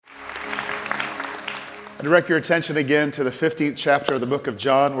I direct your attention again to the 15th chapter of the book of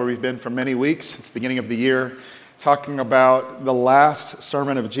John, where we've been for many weeks. It's the beginning of the year, talking about the last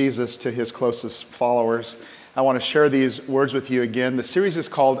sermon of Jesus to his closest followers. I want to share these words with you again. The series is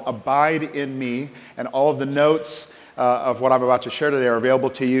called Abide in Me, and all of the notes of what I'm about to share today are available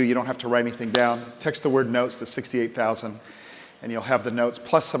to you. You don't have to write anything down. Text the word notes to 68,000, and you'll have the notes,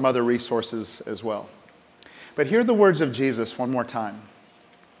 plus some other resources as well. But hear the words of Jesus one more time,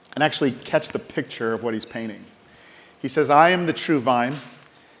 and actually catch the picture of what he's painting. He says, I am the true vine,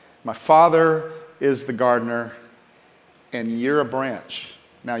 my Father is the gardener, and you're a branch.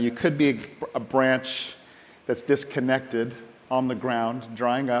 Now, you could be a branch that's disconnected on the ground,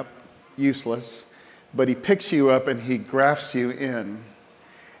 drying up, useless, but he picks you up and he grafts you in.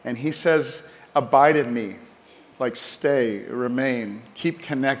 And he says, abide in me, like stay, remain, keep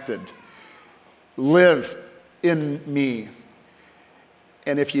connected, live in me.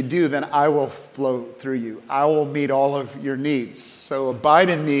 And if you do, then I will flow through you. I will meet all of your needs. So abide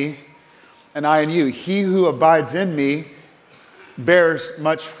in me, and I in you. He who abides in me bears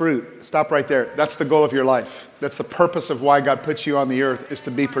much fruit. Stop right there. That's the goal of your life. That's the purpose of why God puts you on the earth, is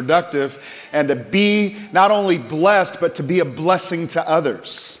to be productive and to be not only blessed, but to be a blessing to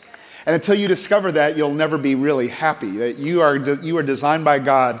others. And until you discover that, you'll never be really happy. That you are designed by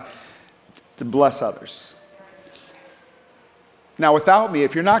God to bless others. Now, without me,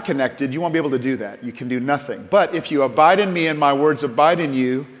 if you're not connected, you won't be able to do that. You can do nothing. But if you abide in me and my words abide in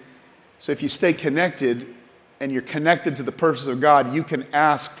you, so if you stay connected and you're connected to the purpose of God, you can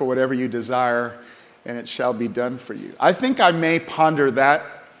ask for whatever you desire and it shall be done for you. I think I may ponder that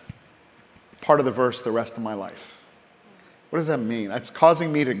part of the verse the rest of my life. What does that mean? It's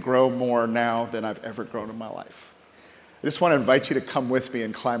causing me to grow more now than I've ever grown in my life. I just want to invite you to come with me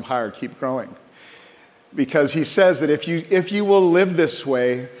and climb higher, keep growing. Because he says that if you will live this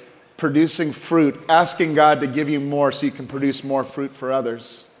way, producing fruit, asking God to give you more so you can produce more fruit for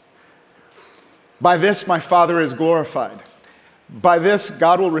others, by this my Father is glorified. By this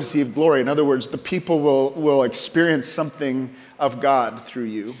God will receive glory. In other words, the people will experience something of God through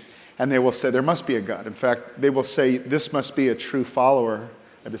you, and they will say there must be a God. In fact, they will say this must be a true follower,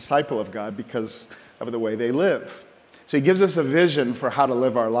 a disciple of God, because of the way they live. So he gives us a vision for how to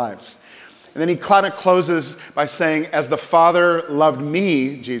live our lives. And then he kind of closes by saying, as the Father loved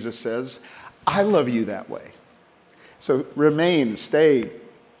me, Jesus says, I love you that way. So remain, stay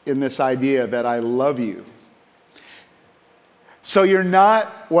in this idea that I love you. So you're not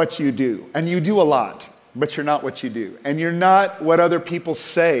what you do, and you do a lot, but you're not what you do. And you're not what other people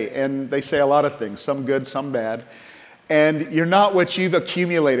say, and they say a lot of things, some good, some bad. And you're not what you've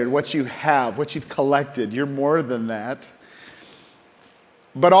accumulated, what you have, what you've collected. You're more than that.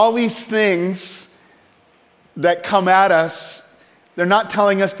 But all these things that come at us, they're not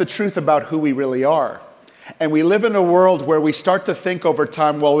telling us the truth about who we really are. And we live in a world where we start to think over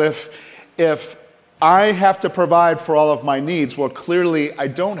time, well, if I have to provide for all of my needs, well, clearly I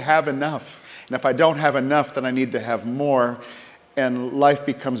don't have enough. And if I don't have enough, then I need to have more. And life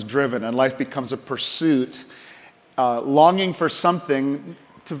becomes driven, and life becomes a pursuit, longing for something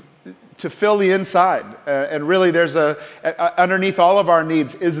to fill the inside. And really there's underneath all of our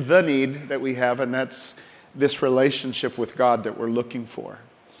needs is the need that we have, and that's this relationship with God that we're looking for.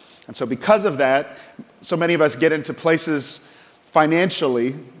 And so because of that, so many of us get into places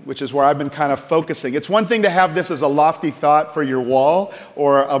financially, which is where I've been kind of focusing. It's one thing to have this as a lofty thought for your wall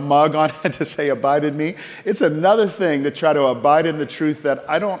or a mug on it to say, abide in me. It's another thing to try to abide in the truth that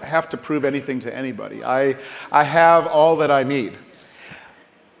I don't have to prove anything to anybody. I have all that I need.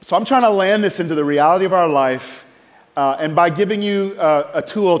 So I'm trying to land this into the reality of our life, and by giving you a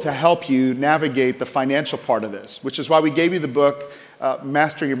tool to help you navigate the financial part of this, which is why we gave you the book,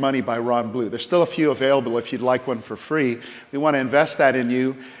 Master Your Money by Ron Blue. There's still a few available if you'd like one for free. We want to invest that in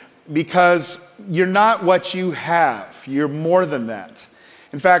you because you're not what you have. You're more than that.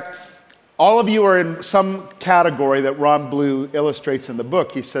 In fact, all of you are in some category that Ron Blue illustrates in the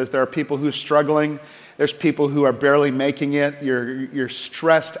book. He says there are people who are struggling. There's people who are barely making it. You're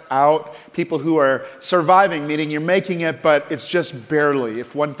stressed out. People who are surviving, meaning you're making it, but it's just barely.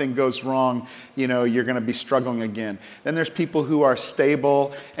 If one thing goes wrong, you're going to be struggling again. Then there's people who are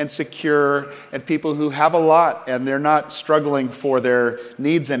stable and secure, and people who have a lot, and they're not struggling for their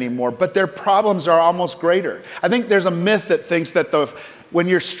needs anymore, but their problems are almost greater. I think there's a myth that thinks that when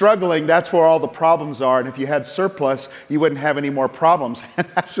you're struggling, that's where all the problems are. And if you had surplus, you wouldn't have any more problems. And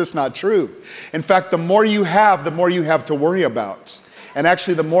that's just not true. In fact, the more you have to worry about. And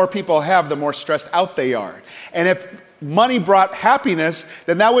actually, the more people have, the more stressed out they are. And if money brought happiness,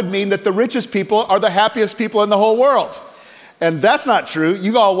 then that would mean that the richest people are the happiest people in the whole world. And that's not true.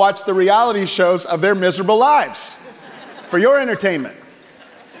 You all watch the reality shows of their miserable lives for your entertainment.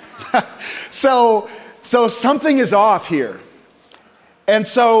 So something is off here. And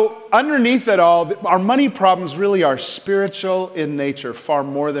so underneath it all, our money problems really are spiritual in nature, far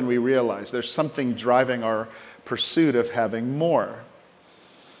more than we realize. There's something driving our pursuit of having more.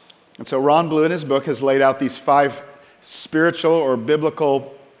 And so Ron Blue in his book has laid out these 5 spiritual or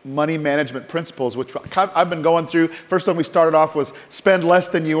biblical money management principles, which I've been going through. First one we started off was spend less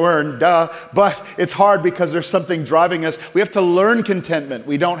than you earn, but it's hard because there's something driving us. We have to learn contentment.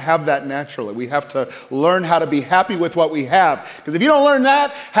 We don't have that naturally. We have to learn how to be happy with what we have. Because if you don't learn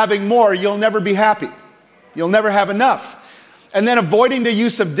that, having more, you'll never be happy. You'll never have enough. And then avoiding the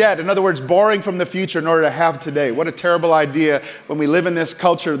use of debt. In other words, borrowing from the future in order to have today. What a terrible idea when we live in this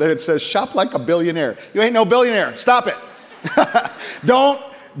culture that it says, shop like a billionaire. You ain't no billionaire. Stop it.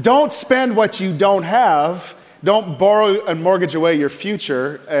 Don't spend what you don't have. Don't borrow and mortgage away your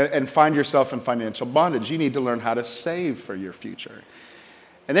future and find yourself in financial bondage. You need to learn how to save for your future.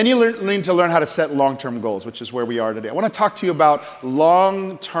 And then you need to learn how to set long-term goals, which is where we are today. I want to talk to you about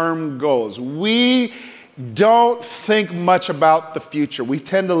long-term goals. We don't think much about the future. We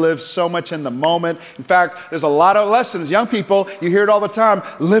tend to live so much in the moment. In fact, there's a lot of lessons. Young people, you hear it all the time.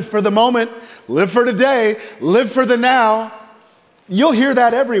 Live for the moment. Live for today. Live for the now. You'll hear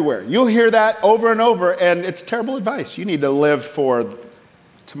that everywhere. You'll hear that over and over, and it's terrible advice. You need to live for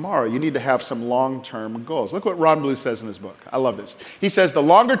tomorrow. You need to have some long-term goals. Look what Ron Blue says in his book. I love this. He says, the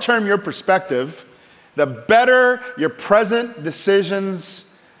longer term your perspective, the better your present decisions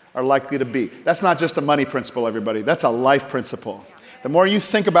are likely to be. That's not just a money principle, everybody. That's a life principle. The more you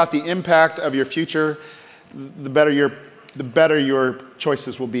think about the impact of your future, the better your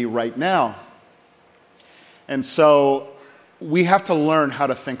choices will be right now. And so we have to learn how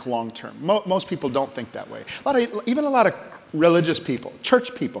to think long-term. Most people don't think that way. Even a lot of religious people,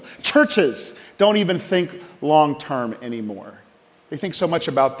 church people, churches don't even think long-term anymore. They think so much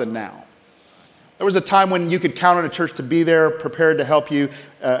about the now. There was a time when you could count on a church to be there, prepared to help you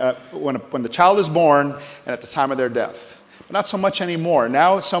when the child is born and at the time of their death. But not so much anymore.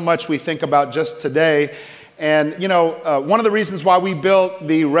 Now so much we think about just today. And, one of the reasons why we built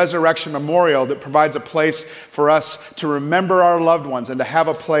the Resurrection Memorial that provides a place for us to remember our loved ones and to have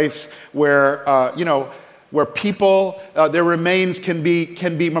a place where, where people, their remains can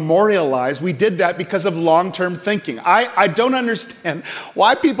be memorialized. We did that because of long-term thinking. I don't understand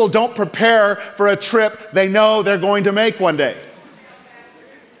why people don't prepare for a trip they know they're going to make one day.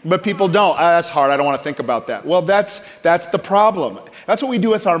 But people don't. That's hard. I don't want to think about that. Well, that's the problem. That's what we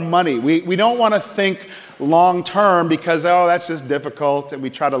do with our money. We don't want to think long term because, that's just difficult, and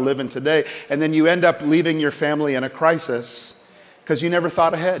we try to live in today. And then you end up leaving your family in a crisis because you never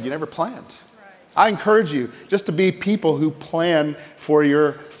thought ahead. You never planned. Right. I encourage you just to be people who plan for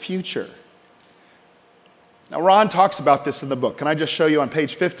your future. Now, Ron talks about this in the book. Can I just show you on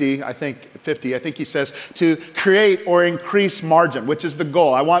page 50? I think he says to create or increase margin, which is the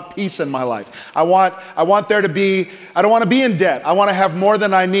goal. I want peace in my life. I want there to be, I don't want to be in debt. I want to have more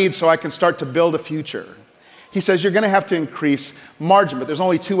than I need so I can start to build a future. He says you're going to have to increase margin, but there's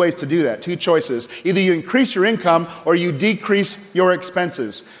only 2 ways to do that, 2 choices. Either you increase your income or you decrease your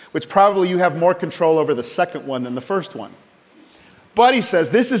expenses, which probably you have more control over the second one than the first one. But he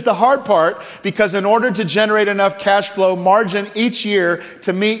says this is the hard part because in order to generate enough cash flow margin each year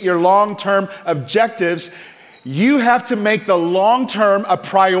to meet your long-term objectives, you have to make the long-term a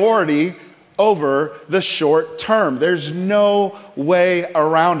priority over the short term. There's no way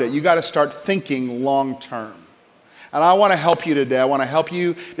around it. You got to start thinking long-term. And I want to help you today. I want to help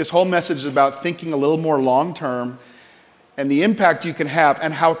you. This whole message is about thinking a little more long-term and the impact you can have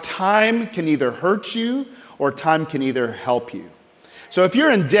and how time can either hurt you or time can either help you. So if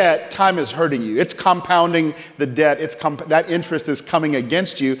you're in debt, time is hurting you. It's compounding the debt. That interest is coming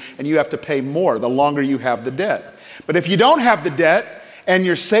against you, and you have to pay more the longer you have the debt. But if you don't have the debt and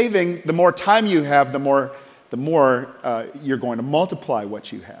you're saving, the more time you have, the more you're going to multiply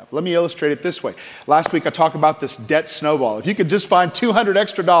what you have. Let me illustrate it this way. Last week I talked about this debt snowball. If you could just find $200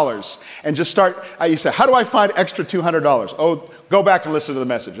 extra and just start, you say, how do I find extra $200? Oh, go back and listen to the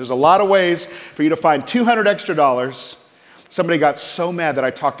message. There's a lot of ways for you to find $200 extra. Somebody got so mad that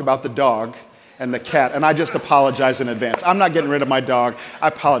I talked about the dog and the cat, and I just apologize in advance. I'm not getting rid of my dog. I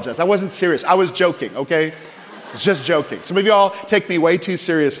apologize. I wasn't serious. I was joking, okay? I was just joking. Some of you all take me way too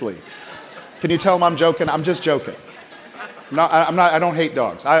seriously. Can you tell them I'm joking? I'm just joking. I don't hate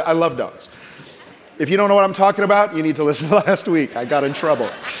dogs. I love dogs. If you don't know what I'm talking about, you need to listen to last week. I got in trouble.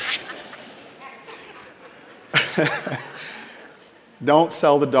 Don't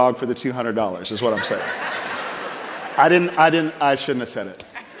sell the dog for the $200 is what I'm saying. I shouldn't have said it.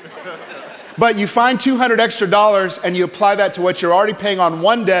 But you find $200 extra and you apply that to what you're already paying on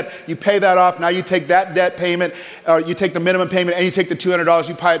one debt. You pay that off. Now you take that debt payment, you take the minimum payment, and you take the $200,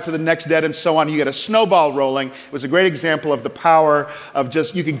 you apply it to the next debt, and so on. You get a snowball rolling. It was a great example of the power of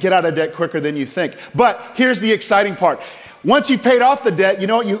just, you can get out of debt quicker than you think. But here's the exciting part. Once you've paid off the debt, you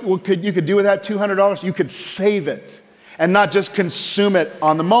know what you could do with that $200? You could save it and not just consume it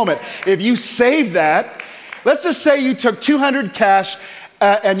on the moment. If you save that, let's just say you took $200 cash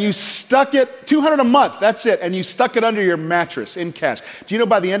and you stuck it, $200 a month, that's it, and you stuck it under your mattress in cash. Do you know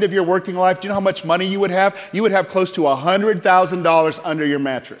by the end of your working life, do you know how much money you would have? You would have close to $100,000 under your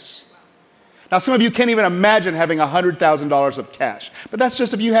mattress. Now, some of you can't even imagine having $100,000 of cash. But that's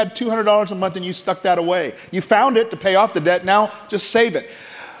just if you had $200 a month and you stuck that away. You found it to pay off the debt, now just save it.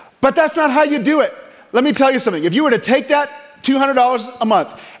 But that's not how you do it. Let me tell you something. If you were to take that $200 a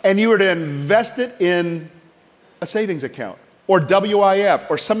month and you were to invest it in a savings account, or WIF,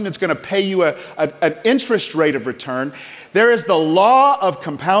 or something that's going to pay you an interest rate of return, there is the law of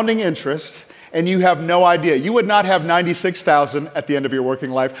compounding interest, and you have no idea. You would not have $96,000 at the end of your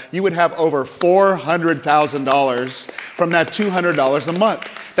working life. You would have over $400,000 from that $200 a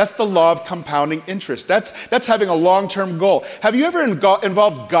month. That's the law of compounding interest. That's having a long-term goal. Have you ever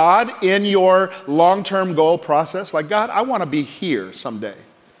involved God in your long-term goal process? Like, God, I want to be here someday.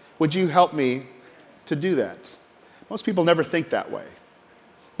 Would you help me to do that? Most people never think that way.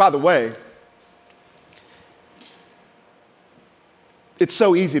 By the way, it's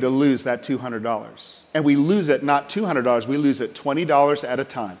so easy to lose that $200. And we lose it, not $200, we lose it $20 at a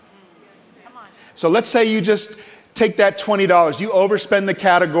time. So let's say you just take that $20, you overspend the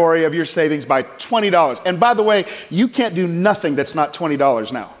category of your savings by $20. And by the way, you can't do nothing that's not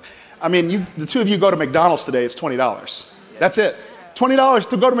 $20 now. I mean, the two of you go to McDonald's today, it's $20. That's it. $20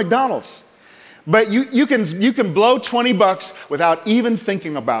 to go to McDonald's. But you can blow $20 without even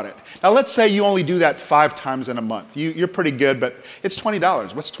thinking about it. Now let's say you only do that 5 times in a month. You're pretty good, but it's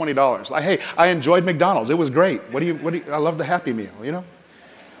 $20. What's $20? Like, hey, I enjoyed McDonald's. It was great. I love the Happy Meal, you know?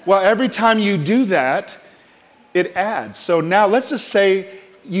 Well, every time you do that, it adds. So now let's just say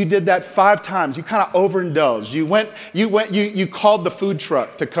you did that 5 times. You kind of overindulged. You called the food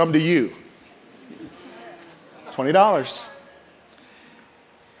truck to come to you. $20.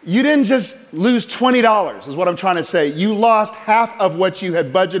 You didn't just lose $20, is what I'm trying to say. You lost half of what you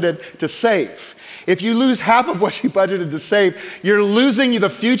had budgeted to save. If you lose half of what you budgeted to save, you're losing the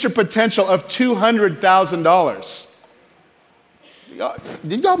future potential of $200,000.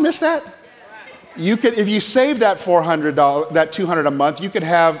 Did y'all miss that? You could, if you save that $200 a month, you could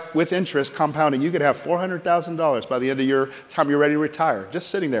have, with interest compounding, you could have $400,000 by the end of your time you're ready to retire, just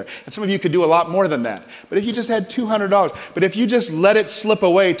sitting there. And some of you could do a lot more than that. But if you just had $200, but if you just let it slip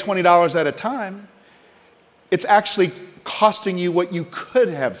away $20 at a time, it's actually costing you what you could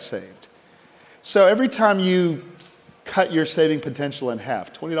have saved. So every time you cut your saving potential in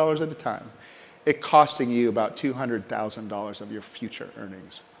half, $20 at a time, it's costing you about $200,000 of your future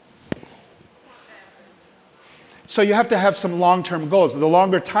earnings. So you have to have some long-term goals. The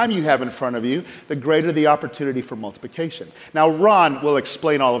longer time you have in front of you, the greater the opportunity for multiplication. Now, Ron will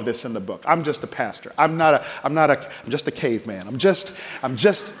explain all of this in the book. I'm just a pastor. I'm just a caveman. I'm just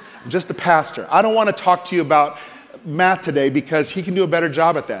a pastor. I don't want to talk to you about math today because he can do a better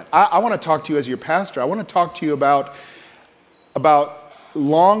job at that. I want to talk to you as your pastor. I want to talk to you about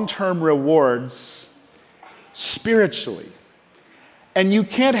long-term rewards spiritually. And you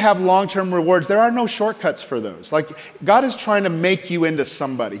can't have long-term rewards. There are no shortcuts for those. Like, God is trying to make you into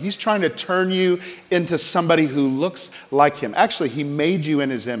somebody. He's trying to turn you into somebody who looks like him. Actually, he made you in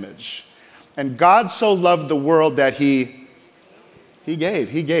his image. And God so loved the world that he gave.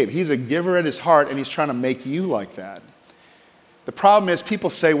 He's a giver at his heart, and he's trying to make you like that. The problem is people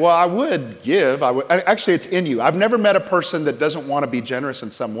say, well, I would give. Actually, it's in you. I've never met a person that doesn't want to be generous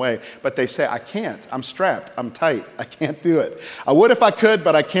in some way, but they say, I can't. I'm strapped. I'm tight. I can't do it. I would if I could,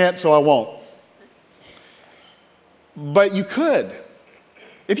 but I can't, so I won't. But you could.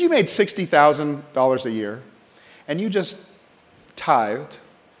 If you made $60,000 a year and you just tithed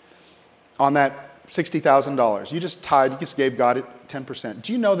on that $60,000, you just gave God 10%.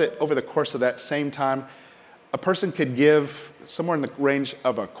 Do you know that over the course of that same time, a person could give somewhere in the range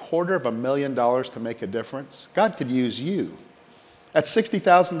of $250,000 to make a difference? God could use you. At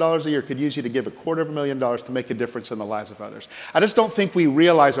 $60,000 a year, could use you to give $250,000 to make a difference in the lives of others. I just don't think we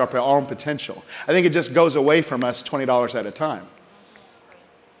realize our own potential. I think it just goes away from us $20 at a time.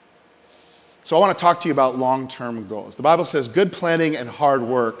 So I want to talk to you about long-term goals. The Bible says good planning and hard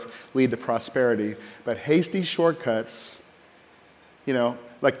work lead to prosperity, but hasty shortcuts,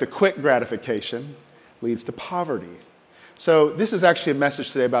 like the quick gratification, leads to poverty. So this is actually a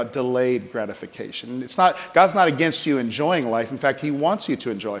message today about delayed gratification. God's not against you enjoying life. In fact, he wants you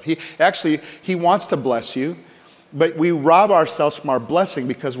to enjoy life. He wants to bless you, but we rob ourselves from our blessing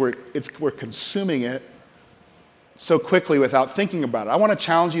because we're consuming it so quickly without thinking about it. I want to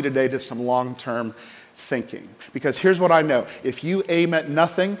challenge you today to some long-term thinking, because here's what I know. If you aim at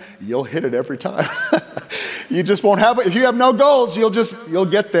nothing, you'll hit it every time. You just won't have it. If you have no goals, you'll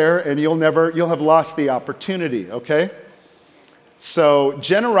get there and you'll have lost the opportunity, okay? So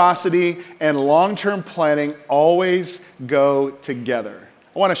generosity and long-term planning always go together.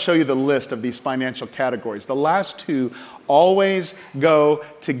 I want to show you the list of these financial categories. The last two always go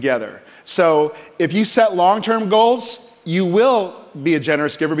together. So if you set long-term goals, you will be a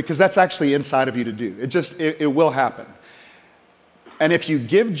generous giver because that's actually inside of you to do. It will happen. And if you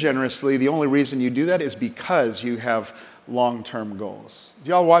give generously, the only reason you do that is because you have long-term goals.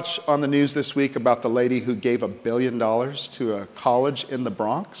 Did y'all watch on the news this week about the lady who gave $1 billion to a college in the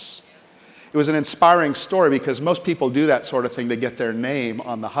Bronx? It was an inspiring story because most people do that sort of thing to get their name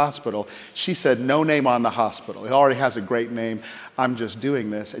on the hospital. She said, no name on the hospital. It already has a great name. I'm just doing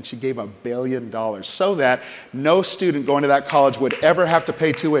this. And she gave $1 billion so that no student going to that college would ever have to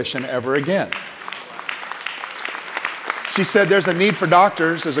pay tuition ever again. She said there's a need for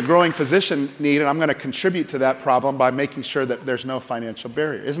doctors, there's a growing physician need, and I'm going to contribute to that problem by making sure that there's no financial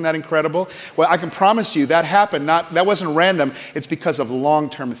barrier. Isn't that incredible? Well, I can promise you that happened, that wasn't random. It's because of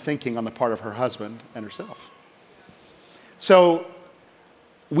long-term thinking on the part of her husband and herself. So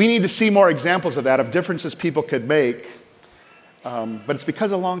we need to see more examples of that, of differences people could make, but it's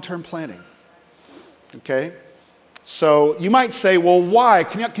because of long-term planning, okay? So you might say, well, why?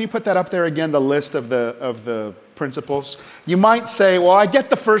 Can you put that up there again, the list of the principles? You might say, well, I get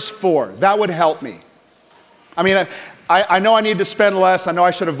the first 4. That would help me. I mean, I know I need to spend less. I know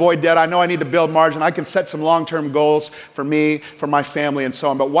I should avoid debt. I know I need to build margin. I can set some long-term goals for me, for my family, and so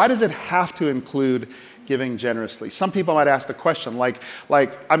on. But why does it have to include giving generously? Some people might ask the question, what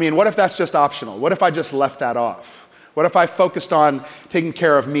if that's just optional? What if I just left that off? What if I focused on taking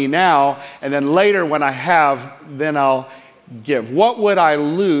care of me now, and then later when I have, then I'll give? What would I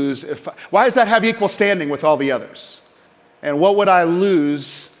lose why does that have equal standing with all the others? And what would I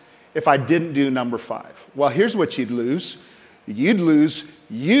lose if I didn't do number 5? Well, here's what you'd lose. You'd lose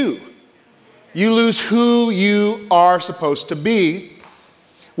you. You lose who you are supposed to be,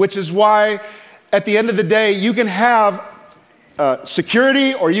 which is why at the end of the day, you can have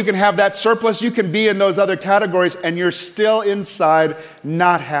security or you can have that surplus. You can be in those other categories and you're still inside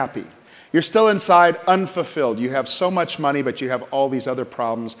not happy. You're still inside unfulfilled. You have so much money, but you have all these other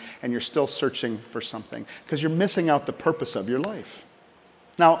problems, and you're still searching for something because you're missing out the purpose of your life.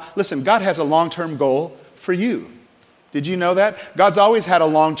 Now, listen, God has a long-term goal for you. Did you know that? God's always had a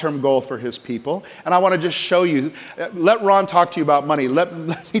long-term goal for his people, and I want to just show you. Let Ron talk to you about money. Let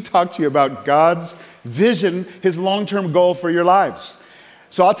me talk to you about God's vision, his long-term goal for your lives.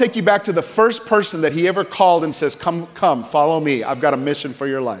 So I'll take you back to the first person that he ever called and says, come, follow me. I've got a mission for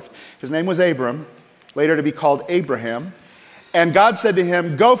your life. His name was Abram, later to be called Abraham. And God said to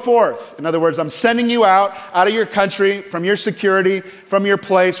him, go forth. In other words, I'm sending you out of your country, from your security, from your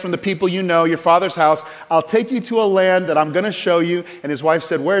place, from the people you know, your father's house. I'll take you to a land that I'm going to show you. And his wife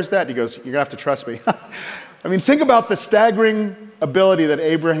said, where's that? He goes, you're going to have to trust me. I mean, think about the staggering ability that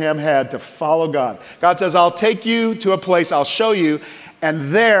Abraham had to follow God. God says, I'll take you to a place, I'll show you, and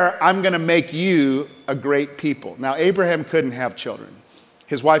there I'm going to make you a great people. Now, Abraham couldn't have children.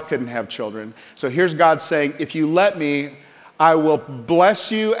 His wife couldn't have children. So here's God saying, if you let me, I will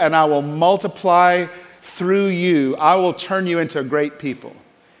bless you and I will multiply through you. I will turn you into a great people.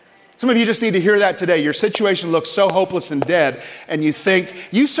 Some of you just need to hear that today. Your situation looks so hopeless and dead, and you think,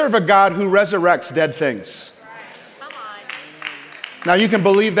 you serve a God who resurrects dead things. Come on. Now, you can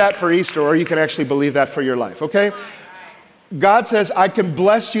believe that for Easter, or you can actually believe that for your life, okay? God says, I can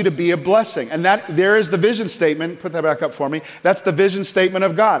bless you to be a blessing. And that there is the vision statement. Put that back up for me. That's the vision statement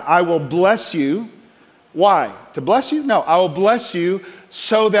of God. I will bless you. Why? To bless you? No, I will bless you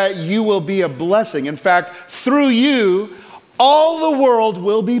so that you will be a blessing. In fact, through you, all the world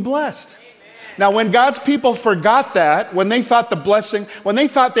will be blessed. Now, when God's people forgot that, when they thought the blessing, when they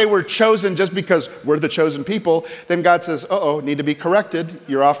thought they were chosen just because we're the chosen people, then God says, need to be corrected.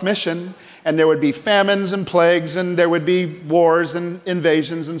 You're off mission. And there would be famines and plagues, and there would be wars and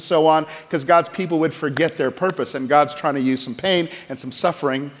invasions and so on, because God's people would forget their purpose. And God's trying to use some pain and some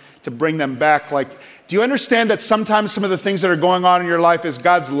suffering to bring them back. Do you understand that sometimes some of the things that are going on in your life is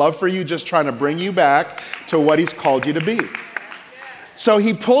God's love for you just trying to bring you back to what he's called you to be? So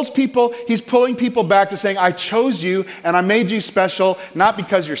he's pulling people back to saying, I chose you and I made you special, not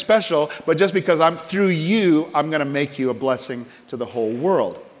because you're special, but just because through you, I'm going to make you a blessing to the whole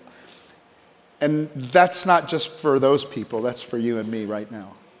world. And that's not just for those people, that's for you and me right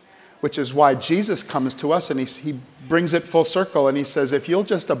now. Which is why Jesus comes to us and he brings it full circle and he says, if you'll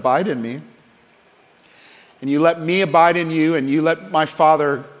just abide in me, and you let me abide in you, and you let my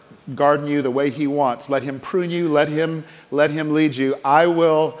Father garden you the way he wants, let him prune you, let him lead you, I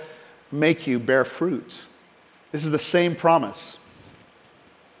will make you bear fruit. This is the same promise.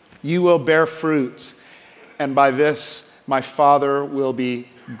 You will bear fruit, and by this my Father will be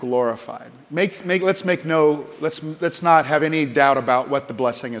glorified. Let's not have any doubt about what the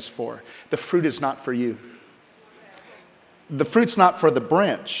blessing is for. The fruit is not for you. The fruit's not for the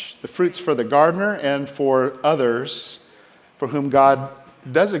branch. The fruit's for the gardener and for others for whom God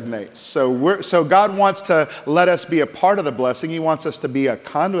designates. So God wants to let us be a part of the blessing. He wants us to be a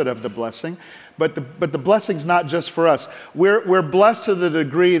conduit of the blessing. But the blessing's not just for us. We're blessed to the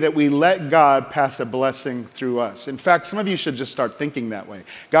degree that we let God pass a blessing through us. In fact, some of you should just start thinking that way.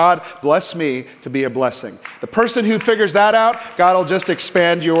 God, bless me to be a blessing. The person who figures that out, God will just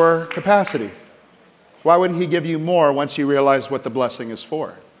expand your capacity. Why wouldn't he give you more once you realize what the blessing is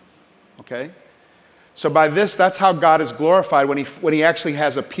for? Okay? So by this, that's how God is glorified when he actually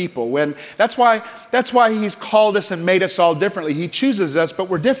has a people. That's why he's called us and made us all differently. He chooses us, but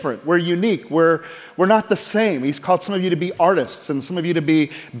we're different. We're unique. We're not the same. He's called some of you to be artists, and some of you to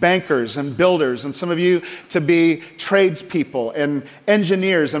be bankers and builders, and some of you to be tradespeople and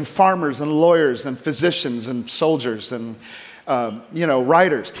engineers and farmers and lawyers and physicians and soldiers and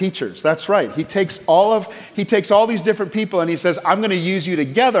writers, teachers. That's right. He takes all these different people and he says, I'm going to use you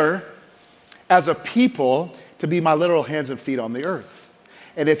together as a people to be my literal hands and feet on the earth.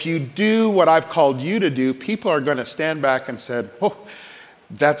 And if you do what I've called you to do, people are going to stand back and say, oh,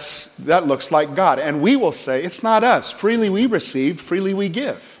 that looks like God. And we will say, it's not us. Freely we receive, freely we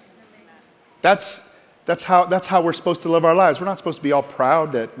give. That's how we're supposed to live our lives. We're not supposed to be all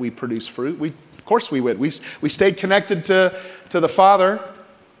proud that we produce fruit. Of course we would. We stayed connected to the Father.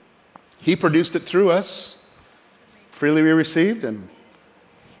 He produced it through us. Freely we received and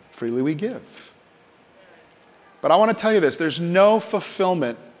freely we give. But I want to tell you this. There's no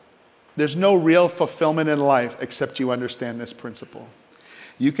fulfillment. There's no real fulfillment in life except you understand this principle.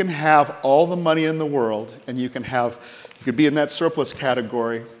 You can have all the money in the world and you could be in that surplus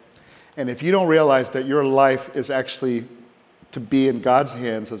category. And if you don't realize that your life is actually to be in God's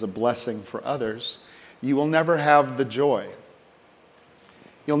hands as a blessing for others, you will never have the joy.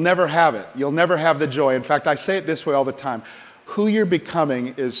 You'll never have it. You'll never have the joy. In fact, I say it this way all the time. Who you're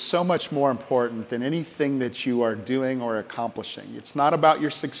becoming is so much more important than anything that you are doing or accomplishing. It's not about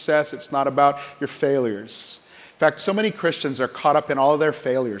your success. It's not about your failures. In fact, so many Christians are caught up in all of their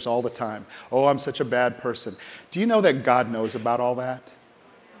failures all the time. Oh, I'm such a bad person. Do you know that God knows about all that?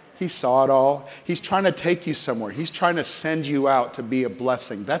 He saw it all. He's trying to take you somewhere. He's trying to send you out to be a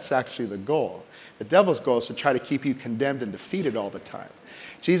blessing. That's actually the goal. The devil's goal is to try to keep you condemned and defeated all the time.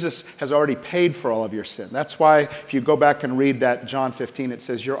 Jesus has already paid for all of your sin. That's why if you go back and read that John 15, it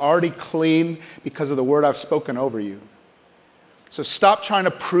says, you're already clean because of the word I've spoken over you. So stop trying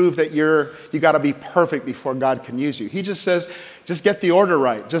to prove that you got to be perfect before God can use you. He just says, just get the order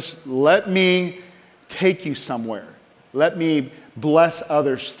right. Just let me take you somewhere. Let me bless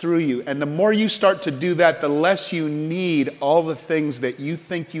others through you. And the more you start to do that, the less you need all the things that you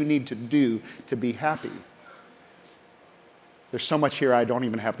think you need to do to be happy. There's so much here I don't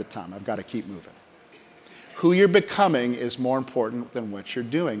even have the time. I've got to keep moving. Who you're becoming is more important than what you're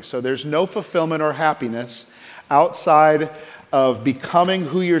doing. So there's no fulfillment or happiness outside of becoming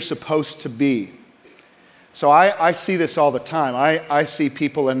who you're supposed to be. So I see this all the time. I see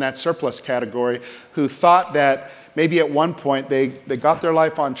people in that surplus category who thought that maybe at one point they got their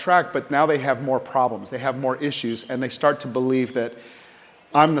life on track, but now they have more problems. They have more issues, and they start to believe that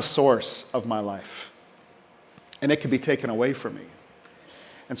I'm the source of my life. And it can be taken away from me.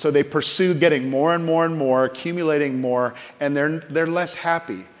 And so they pursue getting more and more and more, accumulating more, and they're less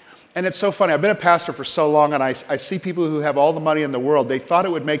happy. And it's so funny. I've been a pastor for so long, and I see people who have all the money in the world. They thought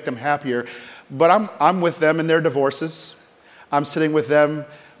it would make them happier, but I'm with them in their divorces. I'm sitting with them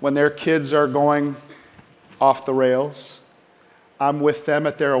when their kids are going off the rails. I'm with them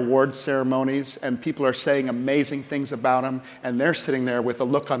at their award ceremonies, and people are saying amazing things about them, and they're sitting there with a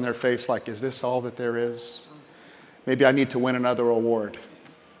look on their face like, is this all that there is? Maybe I need to win another award.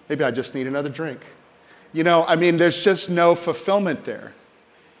 Maybe I just need another drink. There's just no fulfillment there.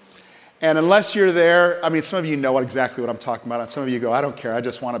 And unless you're there, some of you know exactly what I'm talking about. And some of you go, I don't care. I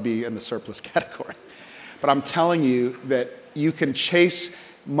just want to be in the surplus category. But I'm telling you that you can chase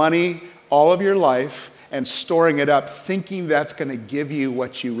money all of your life and storing it up, thinking that's going to give you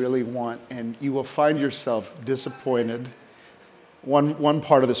what you really want, and you will find yourself disappointed. One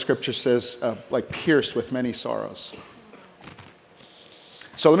part of the scripture says, like pierced with many sorrows.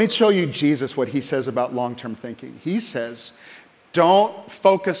 So let me show you Jesus, what he says about long-term thinking. He says, don't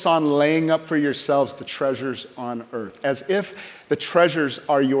focus on laying up for yourselves the treasures on earth, as if the treasures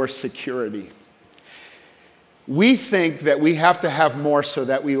are your security. We think that we have to have more so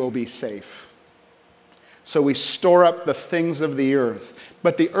that we will be safe. So we store up the things of the earth.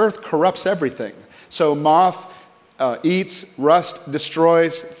 But the earth corrupts everything. So moth eats, rust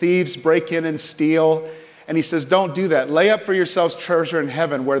destroys, thieves break in and steal. And he says, don't do that. Lay up for yourselves treasure in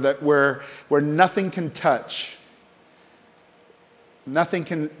heaven where nothing can touch. Nothing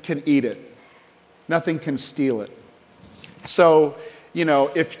can eat it. Nothing can steal it. So,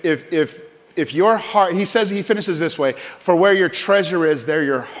 if your heart, he finishes this way, for where your treasure is, there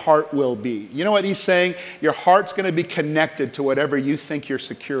your heart will be. You know what he's saying? Your heart's going to be connected to whatever you think your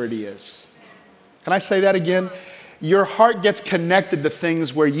security is. Can I say that again? Your heart gets connected to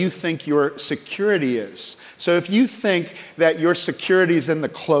things where you think your security is. So if you think that your security is in the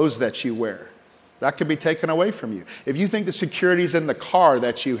clothes that you wear, that could be taken away from you. If you think the security is in the car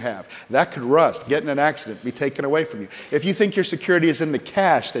that you have, that could rust, get in an accident, be taken away from you. If you think your security is in the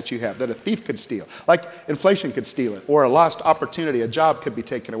cash that you have, that a thief could steal, like inflation could steal it, or a lost opportunity, a job could be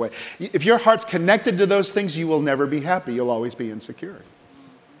taken away. If your heart's connected to those things, you will never be happy. You'll always be insecure.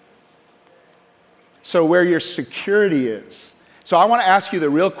 So where your security is. So I want to ask you the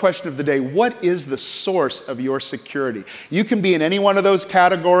real question of the day. What is the source of your security? You can be in any one of those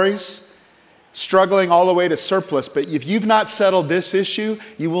categories, struggling all the way to surplus, but if you've not settled this issue,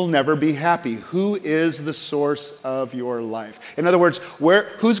 you will never be happy. Who is the source of your life? In other words,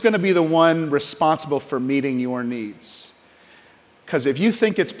 who's going to be the one responsible for meeting your needs? Because if you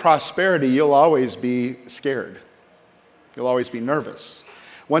think it's prosperity, you'll always be scared. You'll always be nervous.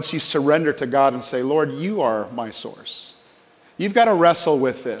 Once you surrender to God and say, Lord, you are my source. You've got to wrestle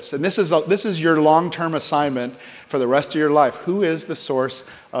with this. And this is your long-term assignment for the rest of your life. Who is the source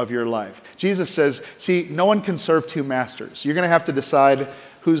of your life? Jesus says, see, no one can serve two masters. You're going to have to decide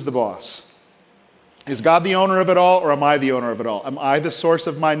who's the boss. Is God the owner of it all, or am I the owner of it all? Am I the source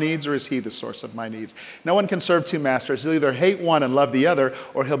of my needs, or is he the source of my needs? No one can serve two masters. He'll either hate one and love the other,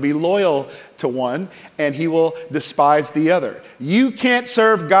 or he'll be loyal to one and he will despise the other. You can't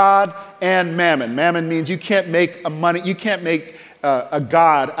serve God and mammon. Mammon means you can't make a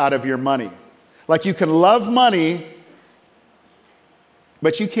God out of your money. Like you can love money,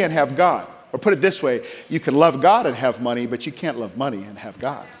 but you can't have God. Or put it this way, you can love God and have money, but you can't love money and have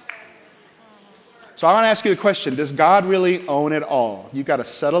God. So I want to ask you the question, does God really own it all? You've got to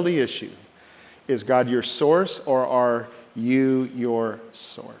settle the issue. Is God your source, or are you your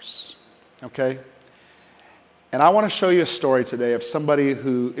source? Okay? And I want to show you a story today of somebody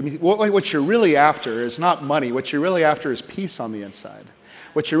who, what you're really after is not money. What you're really after is peace on the inside.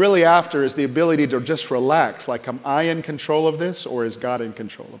 What you're really after is the ability to just relax, like, am I in control of this, or is God in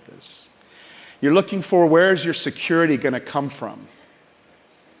control of this? You're looking for, where's your security going to come from?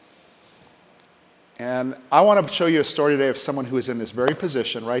 And I want to show you a story today of someone who is in this very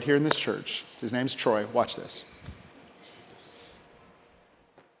position right here in this church. His name's Troy. Watch this.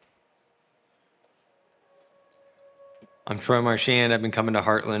 I'm Troy Marchand. I've been coming to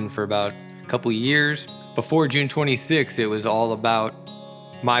Heartland for about a couple years. Before June 26th, it was all about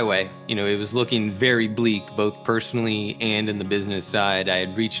my way. It was looking very bleak, both personally and in the business side. I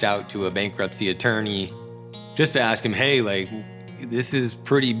had reached out to a bankruptcy attorney just to ask him, hey, this is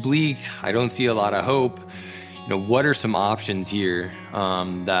pretty bleak. I don't see a lot of hope. What are some options here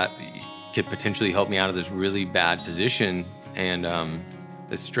that could potentially help me out of this really bad position? And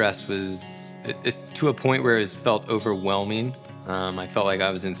the stress it's to a point where it felt overwhelming. I felt like I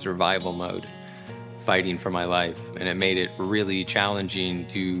was in survival mode, fighting for my life. And it made it really challenging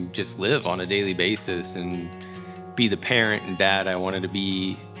to just live on a daily basis and be the parent and dad I wanted to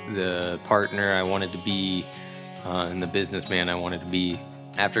be, the partner I wanted to be, and the businessman I wanted to be.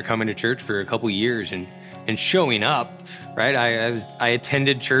 After coming to church for a couple years and showing up, right? I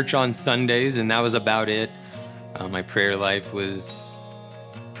attended church on Sundays, and that was about it. My prayer life was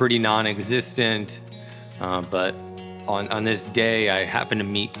pretty non-existent, but on this day, I happened to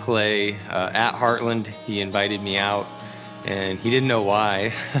meet Clay at Heartland. He invited me out, and he didn't know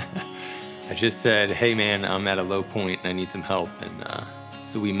why. I just said, hey man, I'm at a low point and I need some help. And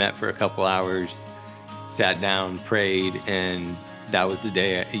so we met for a couple hours, sat down, prayed, and that was the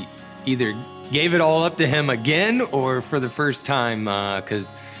day I either gave it all up to him again or for the first time,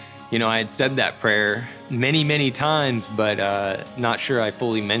 because I had said that prayer many, many times, but not sure I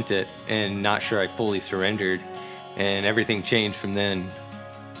fully meant it and not sure I fully surrendered. And everything changed from then.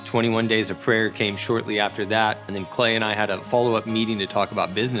 21 days of prayer came shortly after that. And then Clay and I had a follow-up meeting to talk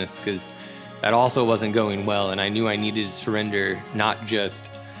about business because that also wasn't going well. And I knew I needed to surrender not just,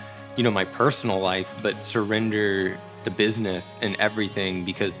 my personal life, but surrender the business and everything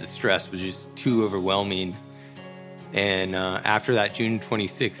because the stress was just too overwhelming. And after that June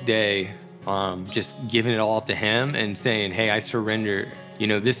 26th day, just giving it all up to him and saying, hey, I surrender.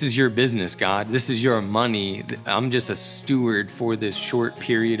 This is your business, God. This is your money. I'm just a steward for this short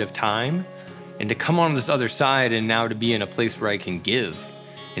period of time. And to come on this other side and now to be in a place where I can give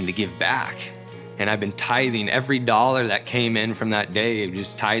and to give back. And I've been tithing every dollar that came in from that day,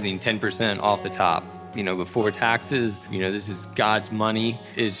 just tithing 10% off the top. Before taxes, this is God's money.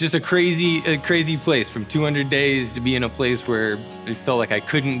 It's just a crazy place from 200 days to be in a place where it felt like I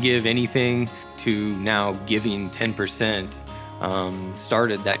couldn't give anything to now giving 10%.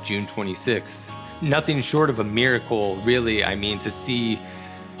 Started that June 26th. Nothing short of a miracle, really. To see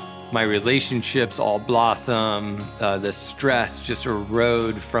my relationships all blossom, the stress just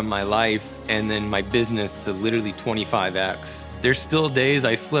erode from my life, and then my business to literally 25x. There's still days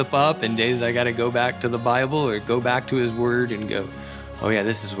I slip up and days I got to go back to the Bible or go back to his word and go, oh yeah,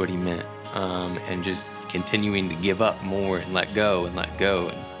 this is what he meant. And just continuing to give up more and let go. And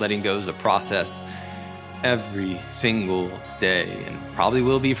letting go is a process every single day and probably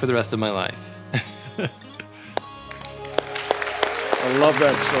will be for the rest of my life. I love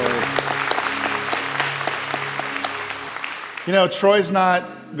that story. Troy's not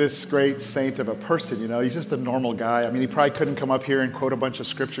this great saint of a person, he's just a normal guy. he probably couldn't come up here and quote a bunch of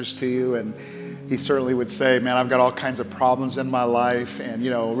scriptures to you, and he certainly would say, man, I've got all kinds of problems in my life, and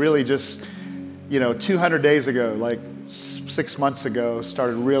really just 200 days ago, like 6 months ago,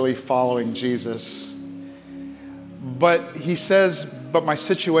 started really following Jesus. But he says, but my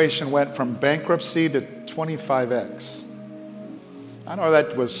situation went from bankruptcy to 25x. I know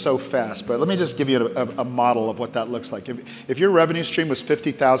that was so fast, but let me just give you a model of what that looks like. If your revenue stream was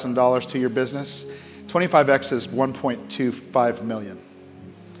 $50,000 to your business, 25x is 1.25 million.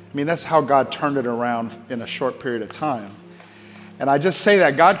 That's how God turned it around in a short period of time. And I just say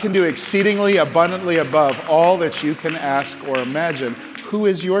that God can do exceedingly abundantly above all that you can ask or imagine. Who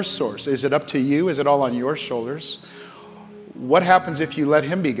is your source? Is it up to you? Is it all on your shoulders? What happens if you let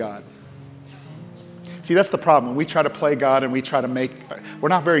him be God? See, that's the problem. We try to play God and we're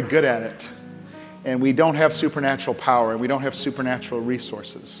not very good at it. And we don't have supernatural power and we don't have supernatural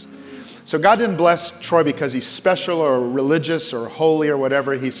resources. So God didn't bless Troy because he's special or religious or holy or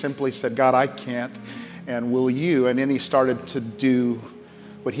whatever. He simply said, God, I can't, and will you? And then he started to do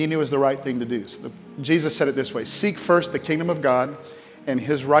what he knew was the right thing to do. So Jesus said it this way, seek first the kingdom of God and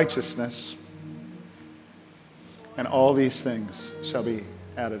his righteousness, and all these things shall be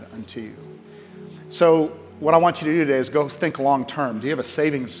added unto you. So what I want you to do today is go think long term. Do you have a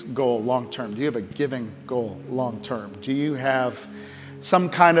savings goal long term? Do you have a giving goal long term? Do you have some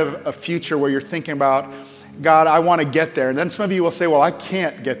kind of a future where you're thinking about, God, I want to get there? And then some of you will say, well, I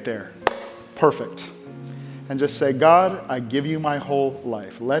can't get there. Perfect. And just say, God, I give you my whole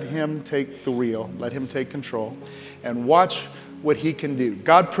life. Let him take the wheel. Let him take control. And watch what he can do.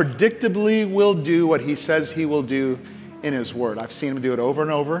 God predictably will do what he says he will do in his word. I've seen him do it over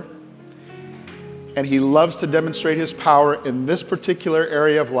and over. And he loves to demonstrate his power in this particular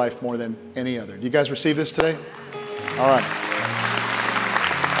area of life more than any other. Do you guys receive this today? All right.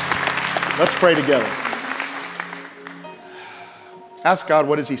 Let's pray together. Ask God,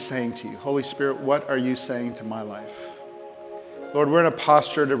 what is he saying to you? Holy Spirit, what are you saying to my life? Lord, we're in a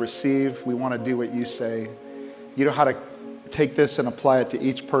posture to receive. We want to do what you say. You know how to take this and apply it to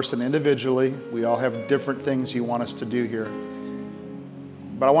each person individually. We all have different things you want us to do here.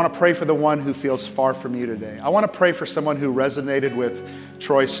 But I want to pray for the one who feels far from you today. I want to pray for someone who resonated with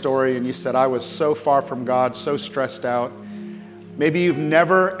Troy's story and you said, I was so far from God, so stressed out. Maybe you've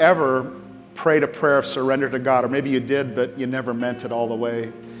never, ever prayed a prayer of surrender to God, or maybe you did, but you never meant it all the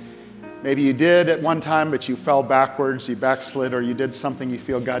way. Maybe you did at one time, but you fell backwards, you backslid, or you did something you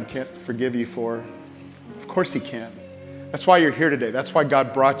feel God can't forgive you for. Of course he can. That's why you're here today. That's why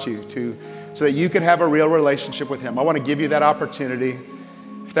God brought you so that you could have a real relationship with him. I want to give you that opportunity.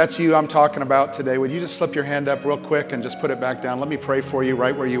 If that's you I'm talking about today, would you just slip your hand up real quick and just put it back down? Let me pray for you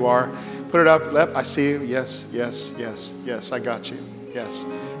right where you are. Put it up. I see you. Yes, yes, yes, yes. I got you. Yes.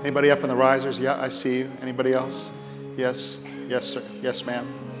 Anybody up in the risers? Yeah, I see you. Anybody else? Yes. Yes, sir. Yes, ma'am.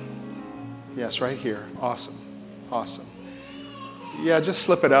 Yes, right here. Awesome. Awesome. Yeah, just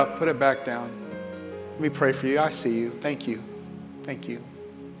slip it up. Put it back down. Let me pray for you. I see you. Thank you. Thank you.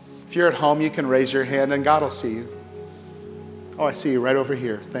 If you're at home, you can raise your hand and God will see you. Oh, I see you right over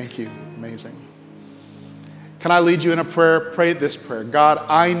here. Thank you. Amazing. Can I lead you in a prayer? Pray this prayer. God,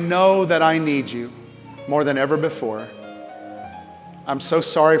 I know that I need you more than ever before. I'm so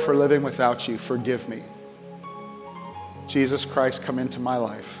sorry for living without you. Forgive me. Jesus Christ, come into my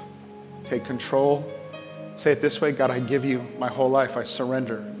life. Take control. Say it this way, God, I give you my whole life. I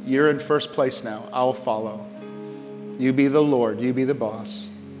surrender. You're in first place now. I'll follow. You be the Lord. You be the boss.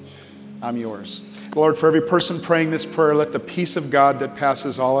 I'm yours. Lord, for every person praying this prayer, let the peace of God that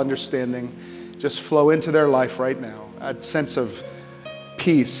passes all understanding just flow into their life right now. A sense of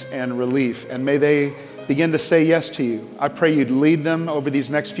peace and relief. And may they begin to say yes to you. I pray you'd lead them over these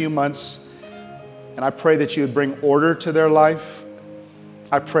next few months. And I pray that you would bring order to their life.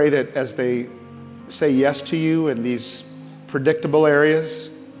 I pray that as they say yes to you in these predictable areas,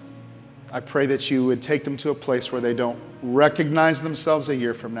 I pray that you would take them to a place where they don't recognize themselves a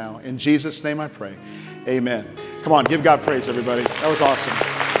year from now. In Jesus' name I pray. Amen. Come on, give God praise, everybody. That was awesome.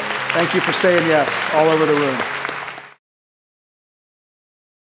 Thank you for saying yes all over the room.